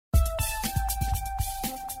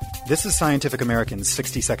This is Scientific American's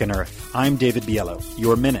 60-Second Earth. I'm David Biello.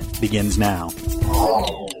 Your minute begins now.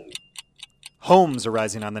 Homes are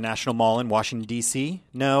rising on the National Mall in Washington, D.C.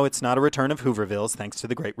 No, it's not a return of Hoovervilles thanks to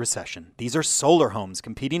the Great Recession. These are solar homes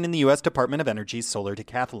competing in the U.S. Department of Energy's Solar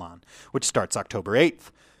Decathlon, which starts October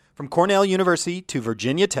 8th. From Cornell University to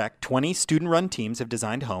Virginia Tech, 20 student-run teams have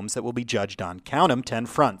designed homes that will be judged on, count 'em, 10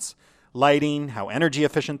 fronts. Lighting, how energy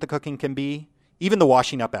efficient the cooking can be, even the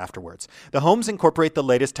washing up afterwards. The homes incorporate the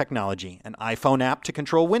latest technology, an iPhone app to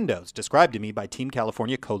control windows, described to me by Team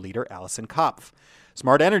California co-leader Allison Kopf.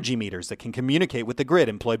 Smart energy meters that can communicate with the grid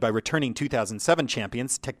employed by returning 2007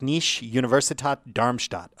 champions Technische Universität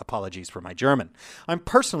Darmstadt. Apologies for my German. I'm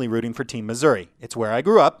personally rooting for Team Missouri. It's where I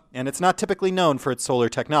grew up, and it's not typically known for its solar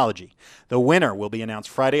technology. The winner will be announced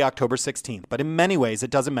Friday, October 16th, but in many ways it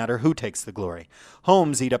doesn't matter who takes the glory.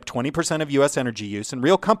 Homes eat up 20% of U.S. energy use, and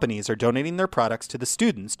real companies are donating their products to the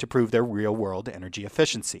students to prove their real-world energy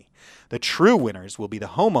efficiency. The true winners will be the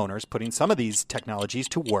homeowners putting some of these technologies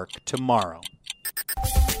to work tomorrow.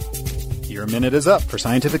 Your minute is up for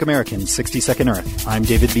Scientific American's 60-Second Earth. I'm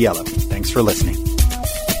David Biello. Thanks for listening.